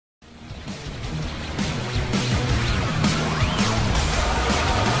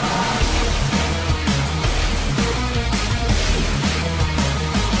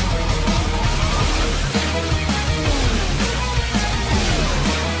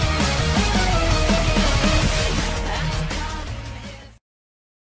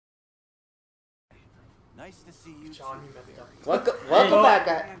Sean, you messed up. Welcome back,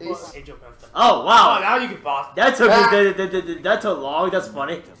 guys. Angel messed up. Oh wow! Oh, now you can boss. That took that took long. That's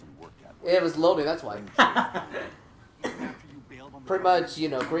funny. It was loading. That's why. Pretty much, you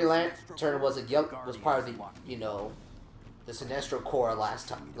know, Green Lantern was part of the, you know, the Sinestro Corps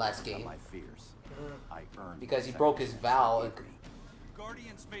last game. Because he broke his vow.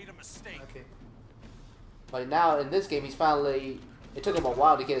 Guardians made a mistake. Okay. But now in this game, he's finally. It took him a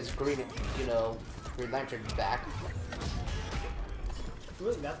while to get his Green Lantern back.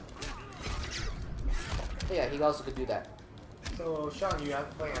 Really, that's... Yeah, he also could do that. So, Sean, you have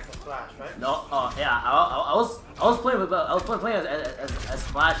to play as a Flash, right? No, yeah, I was playing as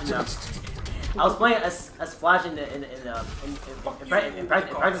Flash. I was playing as Flash in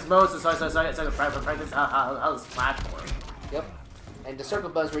practice mode, so I could practice how this Flash works. Yep. And the circle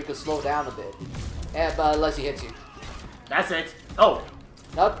buttons where you can slow down a bit, but unless he hits you. That's it. Oh.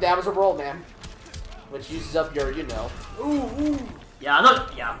 Nope, that was a roll, man. Which uses up your, you know. Ooh. Yeah, I'm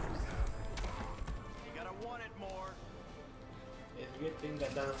not. Yeah. You gotta want it more. It's a good thing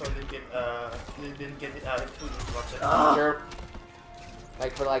that Dinosaur didn't get food interruption. Sure.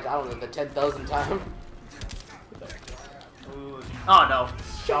 Like for like, I don't know, the 10,000th time. Ooh. Oh no.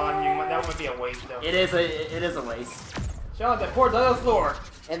 Sean, that would be a waste though. It is a waste. Sean, that poor Dinosaur.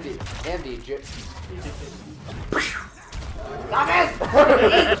 Envy. Stop it!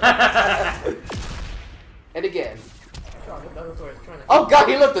 And again. Sean, the Dinosaur is trying to... Oh god,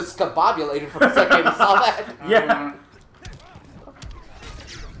 he looked discombobulated for a second. You saw that? Yeah.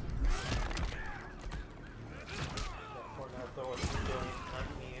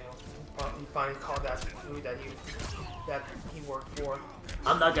 He finally called that food that he worked for.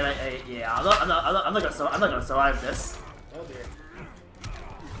 I'm not gonna. Yeah, I'm not gonna survive this. Oh dear.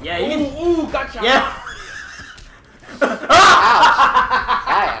 Yeah, you can. Ooh, gotcha. Yeah.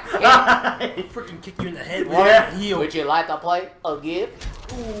 Ouch! Freaking kick you in the head with Yeah. that heel. Would you like to play again?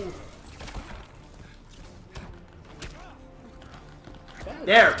 Ooh.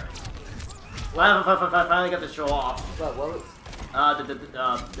 There. Finally got the show off. What was?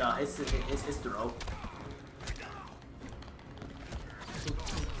 His throw.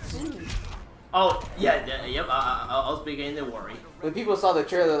 Oh yeah, yep. I was beginning to worry. When people saw the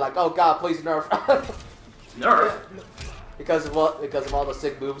trailer, they're like, "Oh God, please nerf." Nerf. Because of all the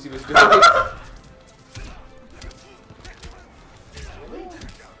sick moves he was doing.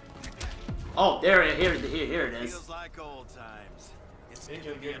 Oh, here it is. Feels like old times. It's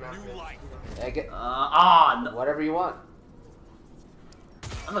Angel, gonna be a new life. No. Whatever you want.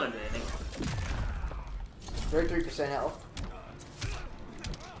 I'm not gonna do anything. 33% health.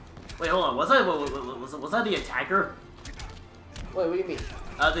 Wait, hold on. Was that the attacker? Wait, what do you mean?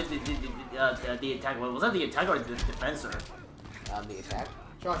 The attack. Was that the attacker or the defensor? The attack.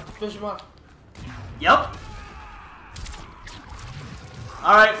 Sean, finish him off. Yep.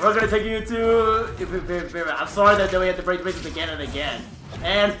 All right, we're gonna take you to. I'm sorry that we had to break this again and again.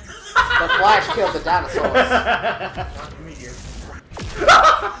 And the Flash killed the dinosaurs.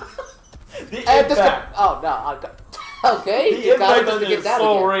 And this oh no. Okay. The impact to get is that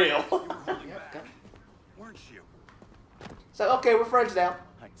so again. real. Weren't you? So okay, we're friends now.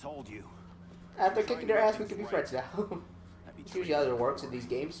 I told you. After kicking their ass, we can be friends now. It's usually how it works in these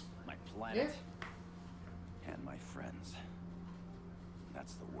games. My planet. And my friends.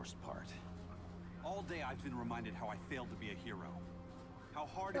 That's the worst part. All day I've been reminded how I failed to be a hero. How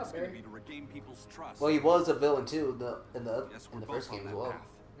hard it's going to be to regain people's trust. Well, he was a villain too in the first game as well.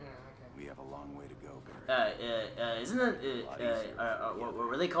 We have a long way to go, Barry. Isn't that what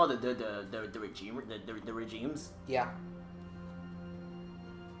were they called the regime the regimes? Yeah.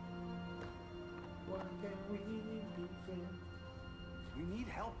 We need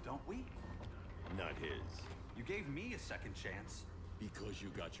help, don't we? Not his. You gave me a second chance. Because you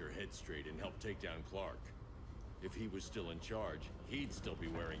got your head straight and helped take down Clark. If he was still in charge, he'd still be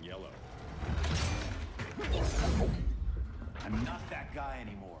wearing yellow. I'm not that guy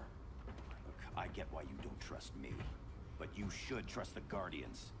anymore. Look, I get why you don't trust me, but you should trust the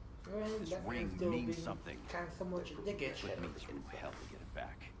Guardians. This ring means something. Kind of somewhat dickish. Let me through hell to get it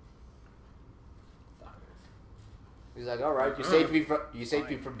back. He's like, all right, you saved me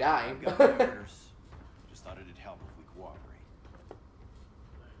from dying. I've got my orders. Just thought it'd help if we cooperate.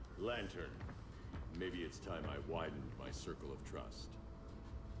 Lantern, maybe it's time I widened my circle of trust.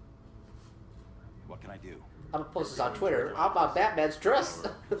 What can I do? I'm gonna post this on Twitter. I'm on Batman's trust.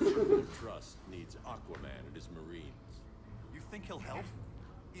 Circle of trust needs Aquaman and his Marines. You think he'll help?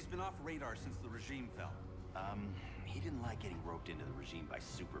 He's been off radar since the regime fell. He didn't like getting roped into the regime by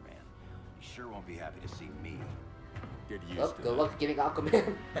Superman. He sure won't be happy to see me. Get used Oh, to good that. luck getting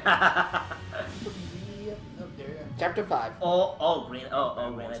Aquaman. Up there. Chapter 5. Green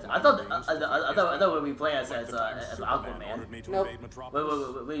Lantern. I thought when we play as Aquaman. Nope.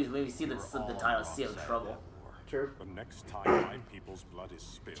 When we see the title, Sea of Trouble. True. The next time my people's blood is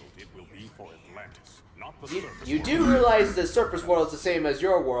spilled, it will be for Atlantis, not the surface You world. do realize the surface world is the same as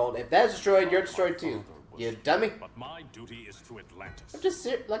your world. If that's destroyed, you're destroyed too. You dummy. But my duty is to Atlantis. I'm just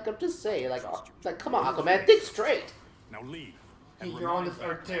saying, like, come on, Aquaman, think straight. Now leave. Hey, And you're on remind this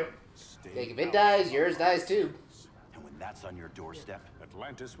earth too. Stay Like, if it out. dies, yours dies too. And when that's on your doorstep,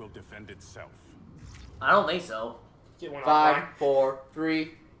 Atlantis will defend itself. I don't think so. Get one 5, offline. 4,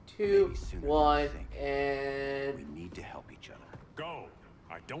 3, 2, Maybe sooner than 1, you think. we and need to help each other. Go.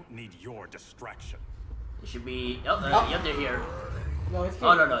 I don't need your distraction. It should be. Yep, they're here. No, it's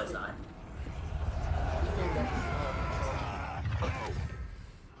Oh no, it's not.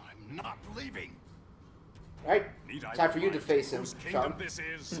 I'm not leaving. Alright, Need I time for you to remind face him, whose kingdom Sean. this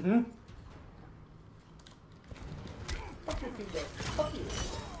is? Fuck your finger. Fuck you.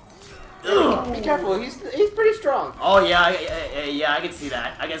 Be careful, he's pretty strong. Oh yeah, I can see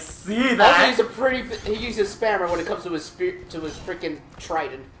that. I can see Also, that. he's a pretty. He uses spammer when it comes to his freaking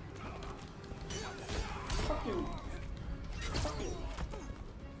trident. Fuck you. Fuck you.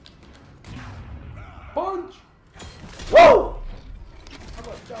 Punch! Whoa! How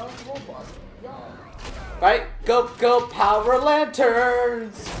about John Robot? Yeah. Right, go, Power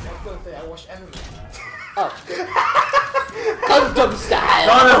Lanterns! I was gonna say, I watch anime. Oh, Gundam style!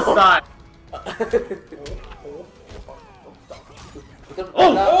 Gundam style.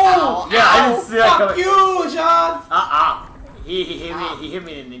 Oh! Yeah, I didn't see that Fuck coming. you, John! He hit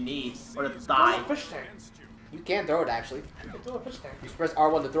me in the knees or the thigh. Throw a fish tank. You can throw it actually. Throw a fish tank. You press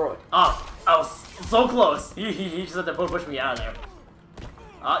R1 to throw it. Oh, I was so close. He just had to push me out of there.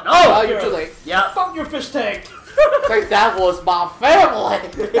 No! Oh, you're too late. Yeah. Fuck your fish tank! Like that was my family!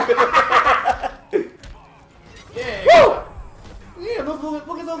 Yeah. Woo! Yeah, look at those,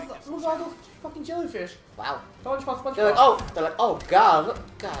 look at all those fucking jellyfish. Wow. SpongeBob. They're like, oh god,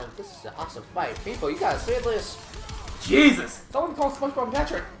 this is an awesome fight. People, you gotta see this. Jesus. Someone called SpongeBob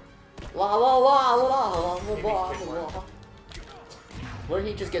Patrick. La la la la la la la la. Where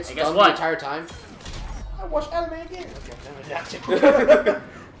he just gets Hey, guess stunned the what? entire time. I watch anime again. Okay,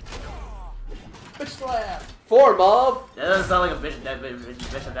 Fish slap. Form of That doesn't sound like a bishop.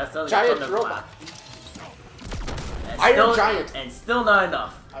 That sounds like Giant a robot. And Iron still, giant. And still not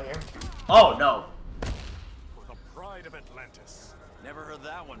enough. I am. Oh no. For the pride of Atlantis. never heard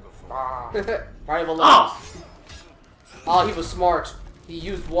that one before. Ah. Part of a Oh. Oh, he was smart. He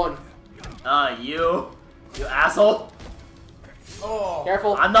used one. You asshole. Oh.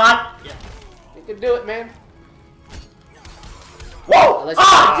 Careful. I'm not. You can do it, man. Whoa! Unless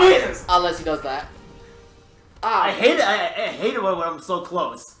Jesus! Unless he does that. I hate it. I hate it when I'm so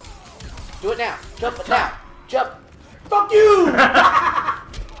close. Do it now. Jump now. Jump. Fuck you!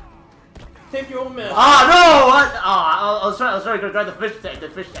 Take your own mess. Ah no! What? I was trying to grab the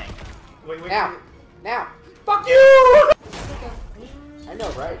fish tank. Wait. Now. Now. Fuck you! I know,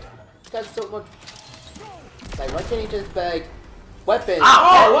 right? He's got so much. Like, why can't he just beg weapon?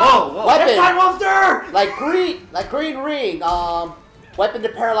 Ow! Whoa! Weapon! Time monster! Like green ring. Weapon to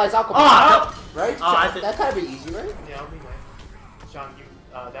paralyze Aquaman. Ah! Right? Oh, I think- that kind of be easy, right? Yeah, I'll be nice. Sean, you,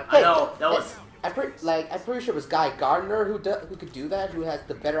 that. I know, that was- I'm pretty sure it was Guy Gardner who could do that. Who has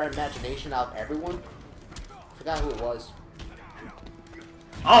the better imagination out of everyone. Forgot who it was.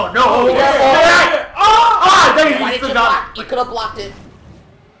 Oh no! yeah. Yeah. Ah! Dang it! Why You did still you got. block? You could have blocked it.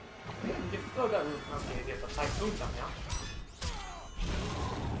 You still got room. Okay, there's a typhoon somehow.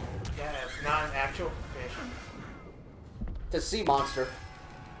 Yeah, it's not an actual fish. It's a sea monster.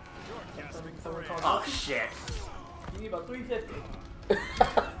 Someone called Oh shit! You need about 350.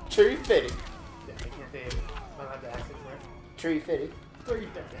 Tree fitting. Yeah, I can't say it. I don't have the accent for it. Tree fitting.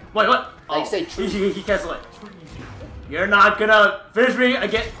 350. Wait, what? Like say true. He canceled it. You're not gonna fish me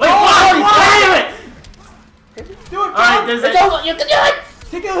again. Wait, Oh, what? Damn it! Do it, John! Alright, there's It's a. over. You can do it.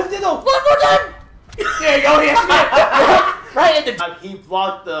 Take it with Diddle! One more time. There you go, he has Right in the. He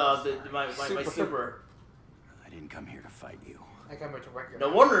blocked my super. I didn't come here to fight you. I come here to wreck your No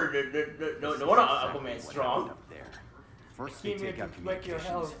wonder Aquaman's strong. Up there. First we Came here take out to wreck your communications.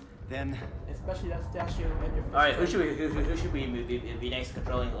 health. Then Especially that statue and your fish. Alright, who should be next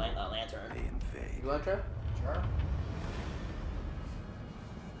controlling Lantern? they invade. You want to try? Sure.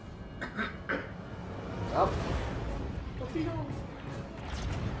 Oh. Torpedo.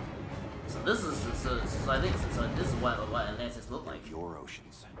 So this is so I think so this is what Atlantis look like. Your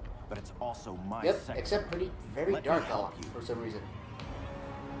oceans. But it's also my Yep. sector. Except very Let me dark help out you. for some reason.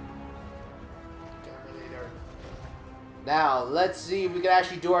 Terminator. Now, let's see if we can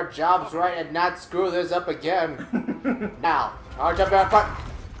actually do our jobs right and not screw this up again. Now, I'll jump out front.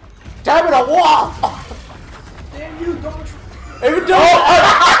 Damn it, a wall! Damn you, don't. Even though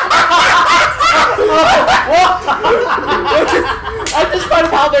I just find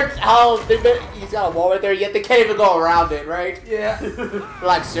he's got a wall right there, yet they can't even go around it, right? Yeah.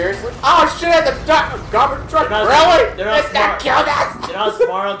 Like, seriously? Oh shit, the garbage truck, really? They're not It's not smart. kill us! They're not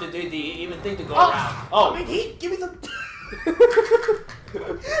smart enough to do the even think to go around. Oh, make heat. Give me some.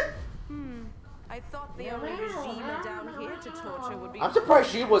 I thought the only regime down here to torture would be. I'm surprised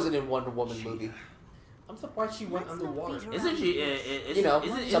she wasn't in Wonder Woman movie. I'm surprised she went underwater. Isn't she? Isn't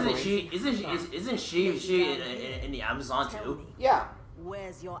she in the Amazon too? Yeah,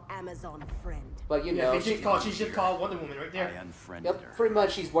 Where's your Amazon friend? but you Yeah, know, she's just called Wonder Woman right I there. unfriended yep, her. pretty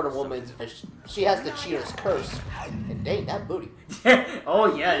much she's Wonder Woman. She has the cheater's curse. And dang, that booty.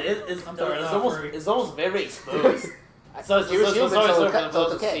 Oh yeah, it's almost very exposed. So She was human, so it's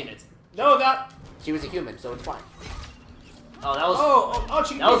okay. seen it. No, that. She was a human, so it's fine. Oh, that was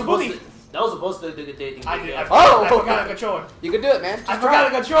She that was was booty. supposed to do. I Oh! forgot the controller. You can do it, man. Just I try. forgot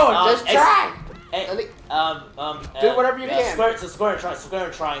the controller. Just try. Hey, Do whatever you can. Square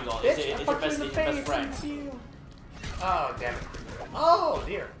and triangle. Bitch, It's I your fucked you in the best face. friend. Oh, damn it. Oh,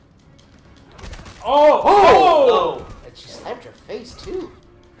 dear. Oh! And she slapped her face, too.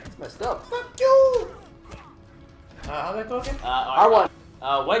 That's messed up. Fuck you! How did I go again? R1.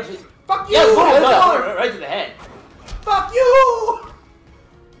 Wedge. Fuck you! Yeah, boom, Motherfucker! right to the head. Fuck you!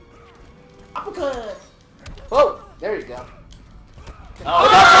 Uppercut! Whoa, there you go. Oh,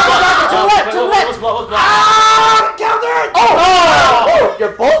 To the left! Ah! Counter!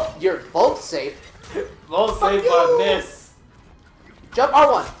 Oh! You're both safe. Both safe but miss. Jump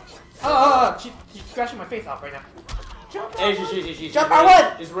R1. She's scratching my face off right now. Hey, Jump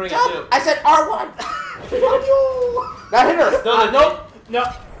R1. She's running Jump. it too. I said R1. Fuck you! Now hit her. Nope. No.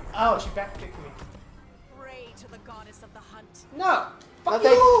 Oh, she backkicked me. Pray to the goddess of the hunt. No. Fuck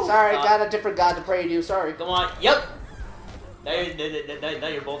Okay, you! sorry, got a different god to pray to. Sorry. Come on. Yep. Now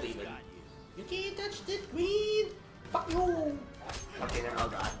you're both even. You can't touch this queen. Fuck you. Okay, never Oh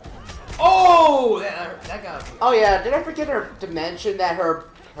mind. god. Oh, that got me. Oh yeah, did I forget to mention that her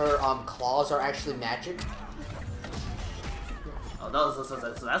claws are actually magic? Oh, no, so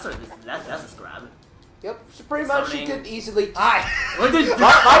that's a scrap. Yep, so pretty much she Summoning. could easily. Hi. What did?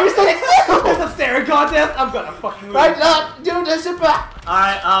 Why are you standing still? It's a staring contest. I'm gonna fucking lose. Right now, do the super.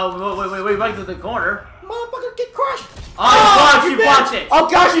 Alright, wait, back to the corner. Motherfucker, get crushed. Oh, you you watch it! Oh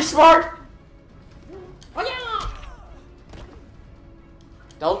gosh, she's smart. Oh yeah.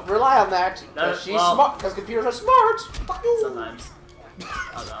 Don't rely on that. No, Cause she's well- smart. Because computers are smart. Fuck you. Sometimes.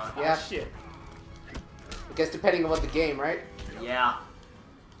 Oh god. Yeah. Shit. I guess depending on what the game, right? Yeah.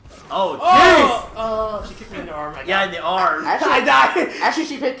 Oh, jeez! Oh, she kicked me in the arm. Yeah, in the arm. Actually, I died. actually,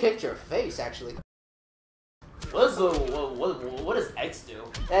 she kicked your face. Actually, What does X do?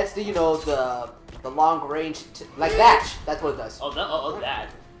 that's the the long range like that. That's what it does. Oh, that.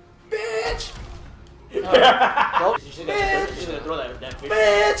 Bitch. Nope. She's gonna throw that fish.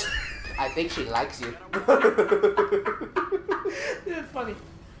 Bitch. I think she likes you. It's funny.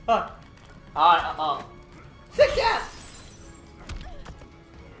 Sick yes.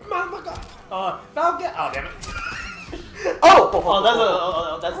 Motherfucker. Falcon. Oh damn it.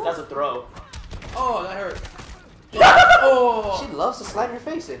 Oh! That's a throw. Oh, that hurt. Oh. She loves to slam your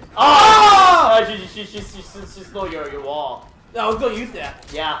face in. Oh! She stole your wall. No, I was gonna use that.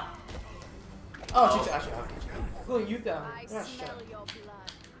 Yeah. Oh, she's actually. I was gonna use that. I Yeah, smell shit. your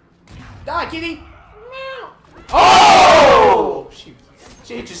blood. Die, kitty. Meow. Oh! She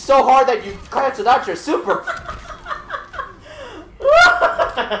hit you so hard that you canceled out your super.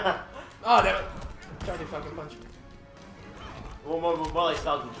 Oh damn it. Try to fucking punch. More like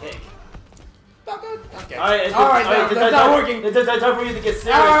Falcon kick. Falcon. Okay. Alright, that's not working. It's time for you to get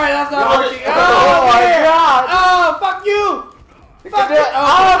serious. Alright, that's not working. Oh Oh, my yeah. god! Oh, fuck you. You Fuck can do it. it.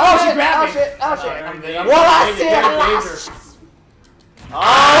 Oh, she shit. grabbed Oh me. shit! Oh shit! I'm Well, I in see it. danger. Oh!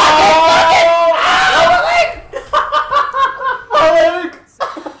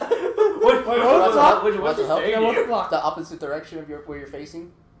 What's to help saying you? to What's you? the block? The opposite direction of where you're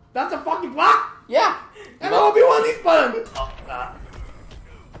facing. That's a fucking block. Yeah. And I'll be one of these buttons. Oh,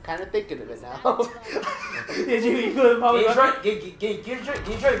 I'm kind of thinking of it now. Did you could probably. Can you try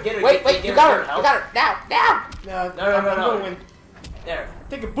to get her? Wait, get you got her! help? You got her! Now! No, No. I'm gonna win. There.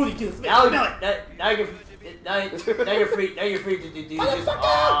 Take a booty to the smell Now it. you're free. Now you're free to do this. Motherfucker!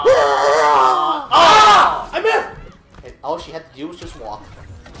 Oh! I missed. And all she had to do was just walk.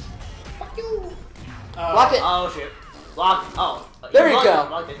 Fuck you. Block it! Oh shit. Block. Oh. There you blocked go. it,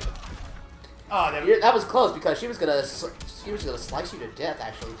 blocked it. Oh, that was close because she was gonna slice you to death.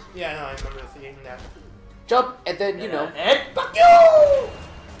 Actually. Yeah, no, I remember seeing that. Jump and then you know. And Fuck you!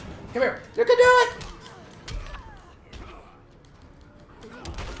 Come here. You can do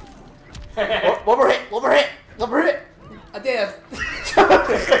it. One more hit. One more hit. One more hit. I did.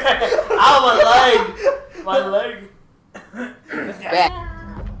 Ow, my leg! My leg. Back.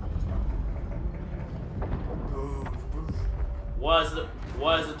 Was the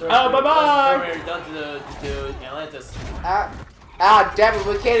third bye-bye! done to Atlantis? Damn it,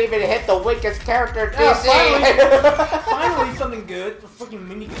 we can't even hit the weakest character in Yeah, DC! Finally something good. The freaking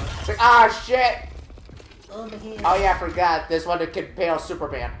minigun. Shit! Oh yeah, I forgot. This one can impale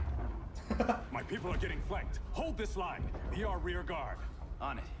Superman. My people are getting flanked. Hold this line. Be our rear guard.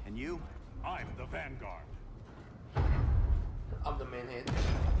 On it. And you? I'm the vanguard. I'm the manhead.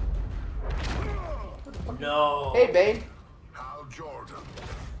 No. Hey, Bane. Hal Jordan,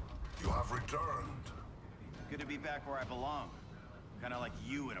 you have returned. Good to be back where I belong. Kind of like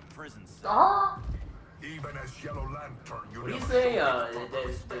you in a prison cell. Even as Yellow Lantern, you What do you never say? Huh?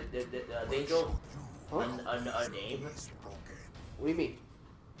 Angel? A name? What do you mean?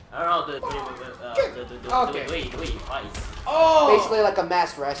 I don't know the way he fights. Oh! Basically like a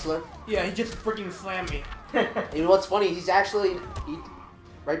masked wrestler. Yeah, he just freaking slammed me. And what's funny, he's actually...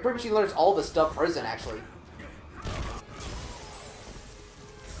 right, pretty much he learns all the stuff prison, actually.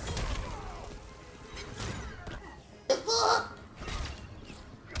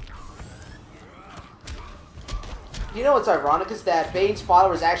 You know what's ironic is that Bane's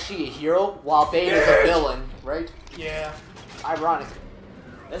father is actually a hero, while Bane is a villain, right? Yeah. Ironic.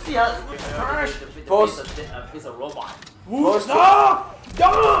 Let's see how he's a robot. First,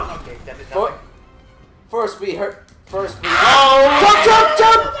 Okay, that is not. first we heard. First we. Oh!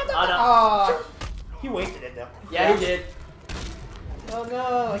 Jump! Oh, he wasted it though. Yeah, he did. Oh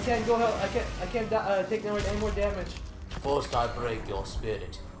no, I can't go help. I can't take any more damage. First I break your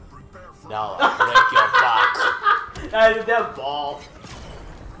spirit. Now I break your back. I did that ball.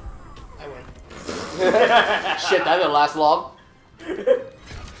 I win. Shit, that didn't last long.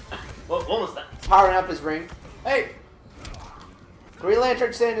 What was that? Powering up his ring. Hey! Green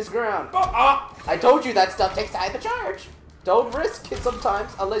Lantern stand his ground. Oh, I told you that stuff takes time to charge. Don't risk it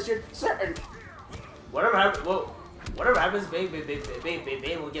sometimes unless you're certain. Whatever happens, Bane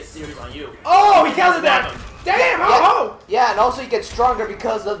will get serious on you. oh, he counted that! Damn! Yeah, Oh! yeah, and also he gets stronger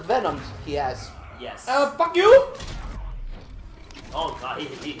because of Venom he has. Yes. Fuck you! Oh god,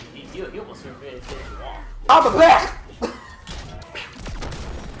 he almost finished you off. I'm back!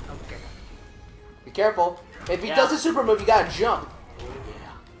 Be careful. If he does a super move, you gotta jump.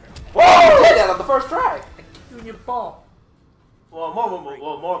 Whoa! You did that on the first try. You and your ball. Well,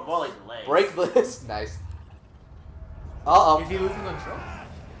 more like the legs. Break this. Nice. Uh-oh. Is he losing control?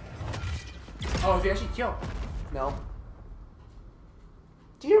 Oh, is he actually killed? No.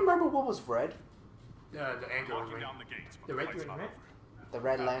 Do you remember what was red? The anchor was Locking red. down the gates, but The red fight's green, not right? over. The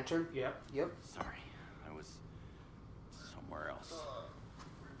Red Lantern? Yep. Yep. Sorry, I was somewhere else.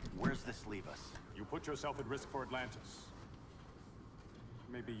 Where's this leave us? You put yourself at risk for Atlantis.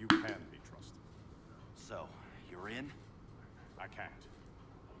 Maybe you can be trusted. So, you're in? I can't.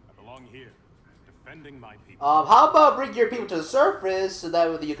 I belong here, defending my people. How about bring your people to the surface so that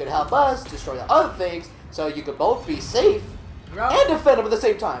way you can help us destroy the other things so you can both be safe and defend them at the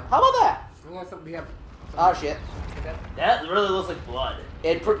same time. How about that? We have. Oh shit. That really looks like blood.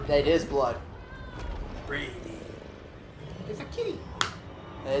 It is blood. Brady. It's a kitty.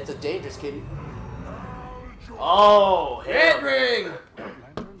 It's a dangerous kitty. Oh, Red ring!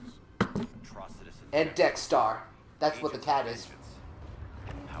 And Dexstar. That's what the cat is.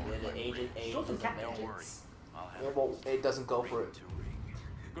 The agent of vengeance. Yeah, well, it doesn't go for it.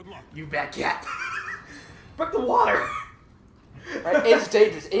 Good luck. You bad cat. Break the water. Right? It's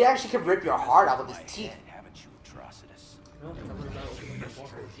dangerous. It actually can rip your heart out with its teeth. Haven't you, Atrocitus?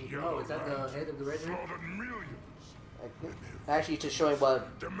 Oh, is that the head of the red ring? Actually, just showing what,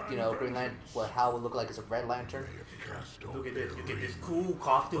 you know, Green Lantern, how it would look like as a Red Lantern. Look at this. You get this cool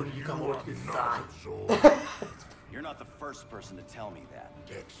costume and you come over to the side. You're not the first person to tell me that.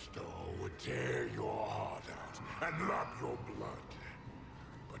 Dexter would tear your heart out and lap your blood.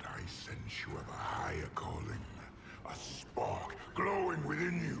 But I sense you have a higher calling. A spark glowing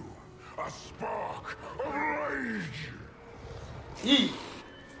within you. A spark of rage.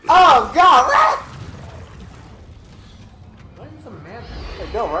 Oh god! Why is some man?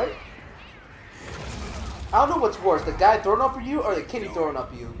 I know, right? I don't know what's worse, the guy throwing up at you or the kitty throwing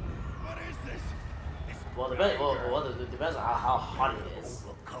up at you. Well, it depends on how hot it is.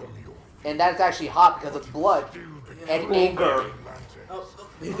 And that's actually hot because it's blood and anger. Oh,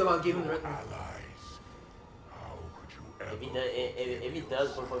 he's about giving the red ring. If he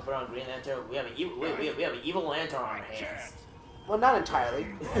does put on Green Lantern, we have an evil Lantern on our hands. Well, not entirely.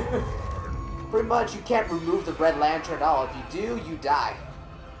 Pretty much, you can't remove the Red Lantern at all. If you do, you die.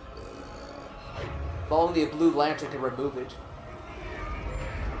 But only a Blue Lantern can remove it.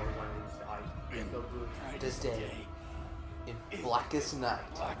 This day, in Blackest Night.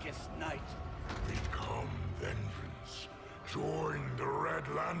 Blackest Night. Become vengeance. Join the Red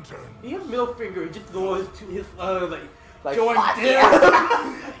Lantern. He has middle finger. He just goes to his Like join fuck them.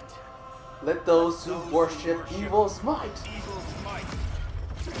 yeah. Let those who worship evil's might.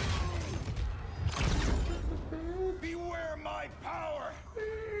 Beware my power.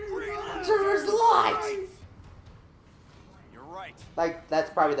 There's light. You're right. Like that's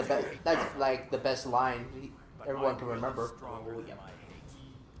probably the best. That's like the best line everyone can remember.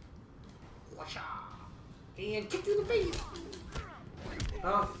 And kick you in the face.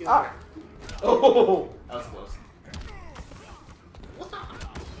 Oh, Ah. Oh, that was close. What's up?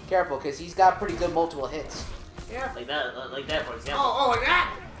 Careful, because he's got pretty good multiple hits. Yeah. Like that, for example. Oh, like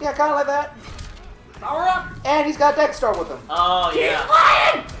that. Yeah, kind of like that. Power up. And he's got Dexstar with him. Oh yeah. He's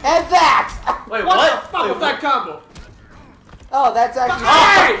flying. And that. Wait, What what? the fuck was that combo? Oh, that's actually.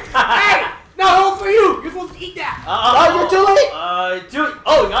 Hey! Hey! No, for you! You're supposed to eat that! Oh, you're too late! Dude.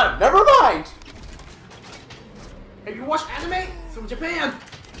 Oh, we got him. Never mind. Have you watched anime? It's from Japan.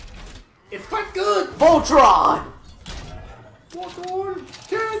 It's quite good! Voltron! Voltron!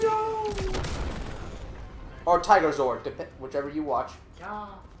 Daniel! Or Tiger Zord, whichever you watch. Yeah,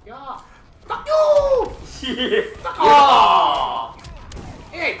 yeah. Fuck you! Yeah. Fuck oh!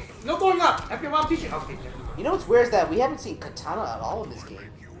 Hey, no throwing up! Have your mom teach you. Okay, You know what's weird is that we haven't seen Katana at all in this game.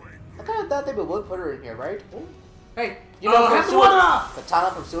 I kind of thought they would put her in here, right? hey, You know have from the water!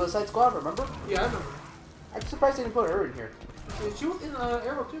 Katana from Suicide Squad, remember? Yeah, I remember. I'm surprised they didn't put her in here. Yeah, she was in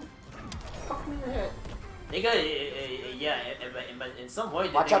Arrow too. Fuck me in your head. They got yeah, but in some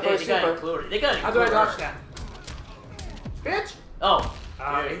point Watch out for a they got super. included. They got How do I included. dodge that? Bitch! Oh.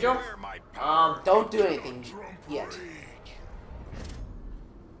 Angel? Don't do anything yet.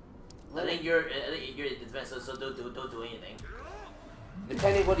 I think you're defense, so don't do anything.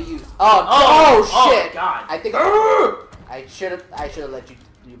 Depending what you use. Oh shit! God. I think I should have let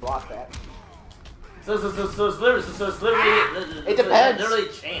you block that. So it's literally It depends. Literally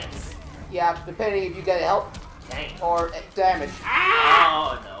chance. Yeah, depending if you get help Dang. or damage.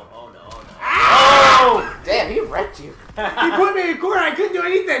 Oh no! Oh no! Oh no! Oh! Damn, he wrecked you. He put me in a corner, I couldn't do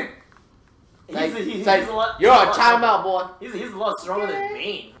anything! Like, He's like, a lot. you're on timeout, boy. He's a lot stronger than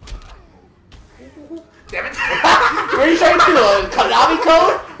Bane. Damn it! What are you trying to do? A Konami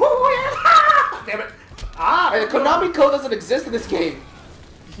code? Damn it! Ah! And the Konami code doesn't exist in this game.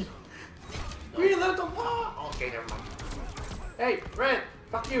 Green Lantern! Okay, never mind. Hey, Red!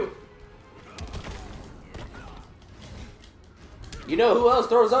 Fuck you! You know who else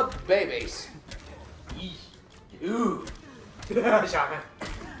throws up babies? Ooh. Shotgun.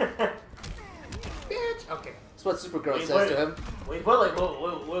 Bitch! Okay. That's what Supergirl says to him. When you put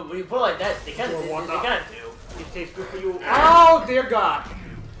it like that, they kind of do. It tastes good for you. Oh, dear God!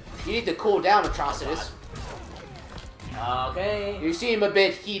 You need to cool down, Atrocitus. Okay. You seem a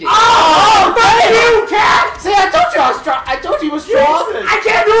bit heated. Oh, thank you, cat! See, I told you I was strong. I told you he was strong. I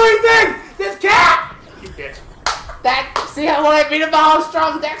can't do anything! This cat! You bitch. That, see how what I mean about how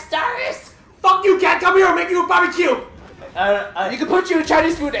strong Dexter is? Fuck you, cat! Come here, I'll make you a barbecue! You can put you in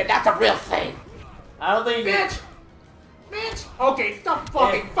Chinese food and that's a real thing. I don't think. Bitch! Bitch! Okay, stop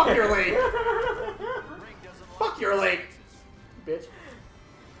fucking. Fuck your leg. Fuck your leg. Bitch.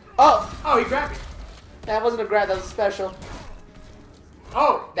 Oh, Oh, he grabbed me. that wasn't a grab, that was a special.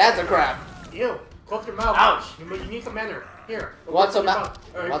 Oh! That's a grab. Ew. Close your mouth. Ouch. You need some manner. Here. Want some A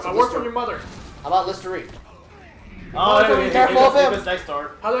want some word Listerine? from your mother. How about Listerine? Oh, be careful of him. It's next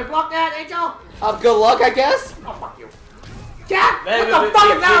door. How do I block that, Angel? Good luck, I guess. Oh, fuck you. Cat! What the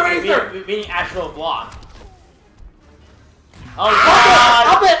fuck is that, Razor? Meaning actual block. Oh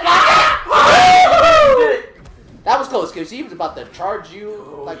Up God! it, block it! You did it. That was close, because he was about to charge you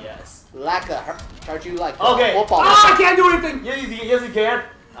Oh like yes. charge you like Okay. football. Ah, I can't do anything! Yes, you can.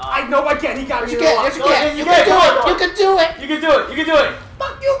 I know I can. He got me. You can, yes, you can. You you can can. do it. You can do it. You can do it. You can do it.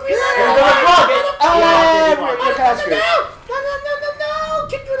 Fuck you, Green You're Lantern! gonna block it. You're No, kind of screwed. no!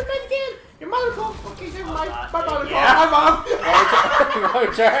 Kick you in the face again! Your mother called. Okay, never mind. God. My mother called. Yeah. My mom.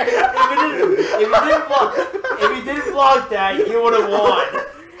 If you didn't block that, you would have won.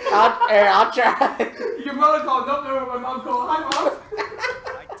 I'll try. Your mother called. Don't know what my mom called. Hi, mom.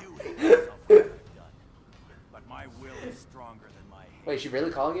 I do have something I've done, but my will is stronger than my hate. Wait, is she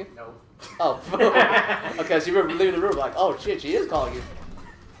really calling you? No. Oh. Okay, so you were leaving the room like, oh shit, she is calling you.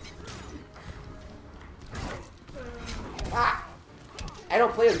 Ah! I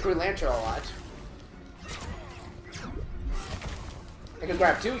don't play as Green Lantern a lot. I can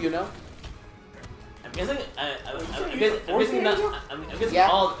grab two, you know. I'm guessing. I'm guessing Yeah.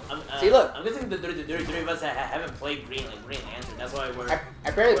 all. See, look. I'm guessing the three of us haven't played Green Lantern. That's why we're.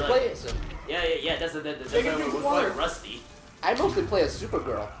 I barely we're play like, it. So. Yeah. That's why we're quite rusty. I mostly play as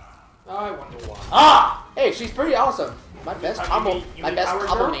Supergirl. I wonder why. Ah! Hey, she's pretty awesome. My best combo, you my mean best Power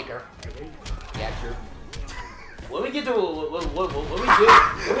combo Girl? maker. Yeah, true. When we get to when we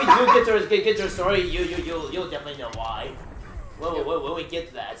do get to a story, you'll definitely know why. When we get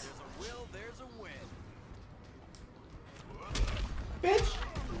to that. Well, there's a win. Bitch!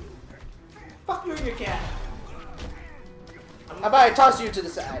 Fuck you and your cat. How about I toss you to the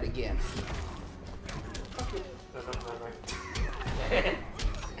side again? Fuck you. No.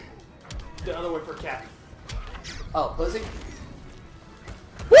 The other way for cat. Oh, pussy.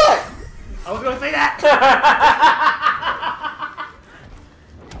 What? I was gonna say that!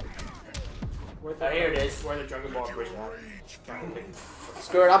 Oh, here it is. Where the Dragon Ball Bridge at?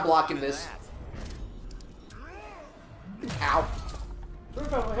 Screw it, I'm blocking this. Ow. Where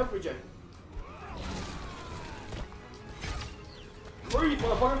about my health regen? Freeze,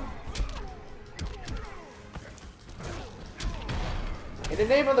 motherfucker! In the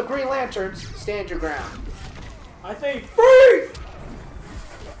name of the Green Lanterns, stand your ground. I say freeze!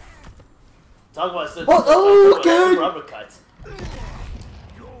 Talk about super uppercut.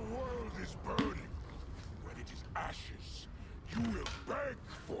 Your world is burning. When it is ashes, you will beg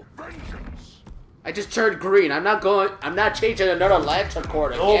for vengeance. I just turned green. I'm not changing another lantern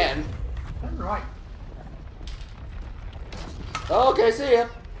cord again. That's right. Okay, see ya.